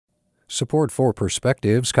Support for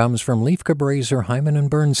Perspectives comes from Leif Cabraser, Hyman and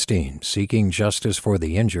Bernstein, seeking justice for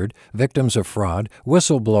the injured, victims of fraud,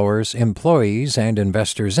 whistleblowers, employees, and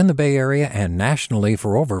investors in the Bay Area and nationally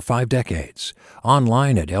for over 5 decades.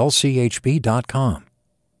 Online at lchb.com.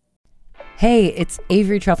 Hey, it's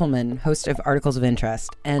Avery Trufelman, host of Articles of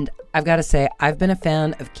Interest, and I've got to say, I've been a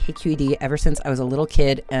fan of KQED ever since I was a little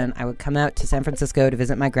kid, and I would come out to San Francisco to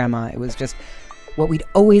visit my grandma. It was just what we'd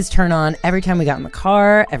always turn on every time we got in the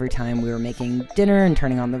car, every time we were making dinner and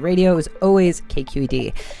turning on the radio. It was always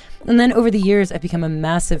KQED. And then over the years, I've become a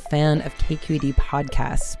massive fan of KQED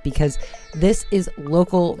podcasts because this is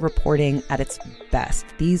local reporting at its best.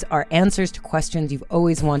 These are answers to questions you've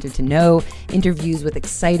always wanted to know, interviews with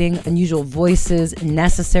exciting, unusual voices,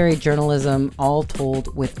 necessary journalism, all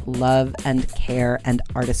told with love and care and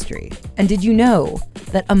artistry. And did you know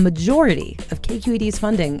that a majority of KQED's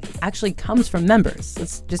funding actually comes from members?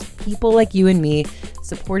 It's just people like you and me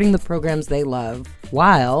supporting the programs they love,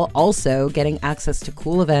 while also getting access to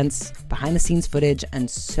cool events, behind-the-scenes footage, and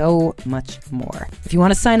so much more. If you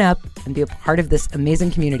want to sign up and be a part of this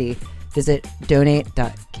amazing community, visit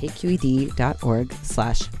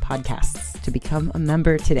donate.kqed.org/podcasts to become a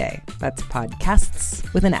member today. That's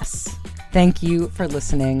podcasts with an S. Thank you for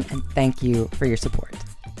listening, and thank you for your support.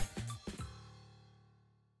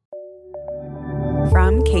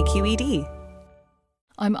 From KQED.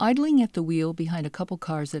 I'm idling at the wheel behind a couple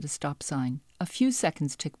cars at a stop sign. A few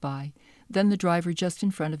seconds tick by. Then the driver just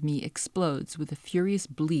in front of me explodes with a furious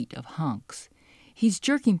bleat of honks. He's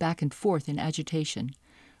jerking back and forth in agitation.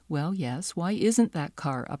 Well, yes, why isn't that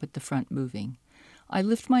car up at the front moving? I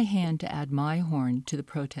lift my hand to add my horn to the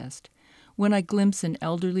protest when I glimpse an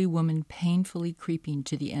elderly woman painfully creeping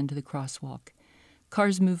to the end of the crosswalk.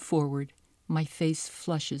 Cars move forward. My face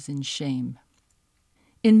flushes in shame.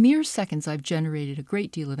 In mere seconds, I've generated a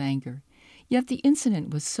great deal of anger. Yet the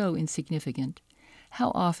incident was so insignificant.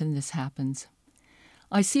 How often this happens.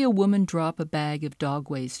 I see a woman drop a bag of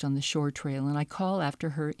dog waste on the shore trail, and I call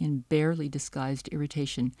after her in barely disguised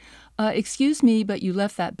irritation. Excuse me, but you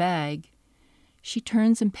left that bag." She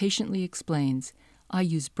turns and patiently explains, "I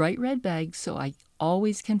use bright red bags so I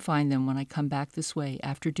always can find them when I come back this way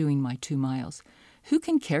after doing my 2 miles. Who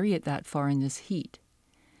can carry it that far in this heat?"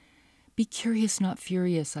 "Be curious, not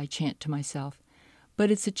furious," I chant to myself,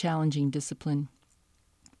 but it's a challenging discipline.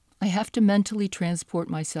 I have to mentally transport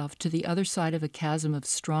myself to the other side of a chasm of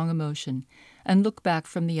strong emotion and look back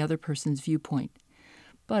from the other person's viewpoint.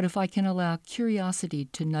 But if I can allow curiosity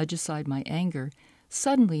to nudge aside my anger,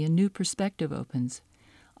 suddenly a new perspective opens.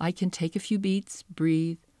 I can take a few beats,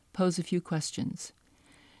 breathe, pose a few questions.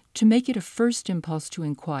 To make it a first impulse to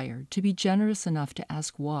inquire, to be generous enough to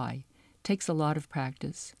ask why, takes a lot of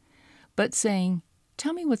practice. But saying,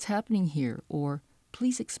 "Tell me what's happening here," or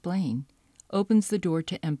 "Please explain," opens the door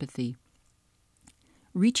to empathy.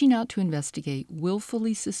 Reaching out to investigate,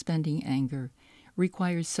 willfully suspending anger,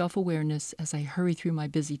 requires self-awareness as I hurry through my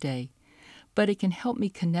busy day, but it can help me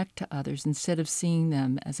connect to others instead of seeing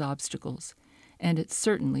them as obstacles, and it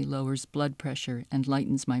certainly lowers blood pressure and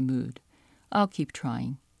lightens my mood. I'll keep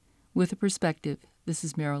trying. With a Perspective, this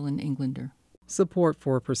is Marilyn Englander. Support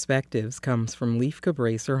for Perspectives comes from Leif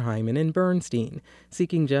Cabraser, Hyman and Bernstein,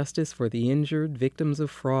 seeking justice for the injured, victims of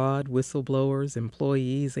fraud, whistleblowers,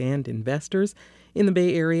 employees, and investors in the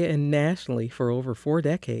Bay Area and nationally for over 4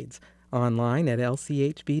 decades. Online at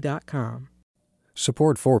lchb.com.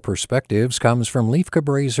 Support for Perspectives comes from Leif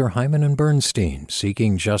Cabraser, Hyman and Bernstein,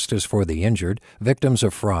 seeking justice for the injured, victims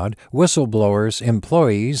of fraud, whistleblowers,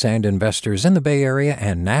 employees, and investors in the Bay Area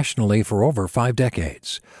and nationally for over 5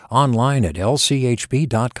 decades. Online at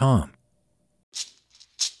lchb.com.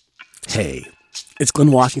 Hey, it's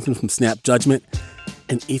Glenn Washington from Snap Judgment,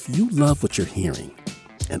 and if you love what you're hearing,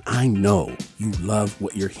 and I know you love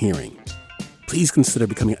what you're hearing, please consider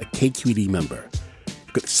becoming a KQED member.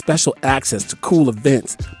 Get special access to cool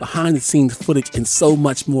events, behind-the-scenes footage, and so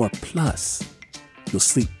much more. Plus, you'll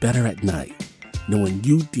sleep better at night knowing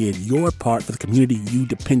you did your part for the community you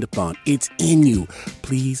depend upon. It's in you.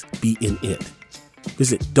 Please be in it.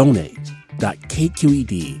 Visit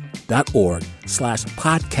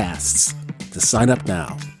donate.kqed.org/podcasts to sign up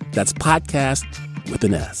now. That's podcast with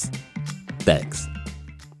an S. Thanks.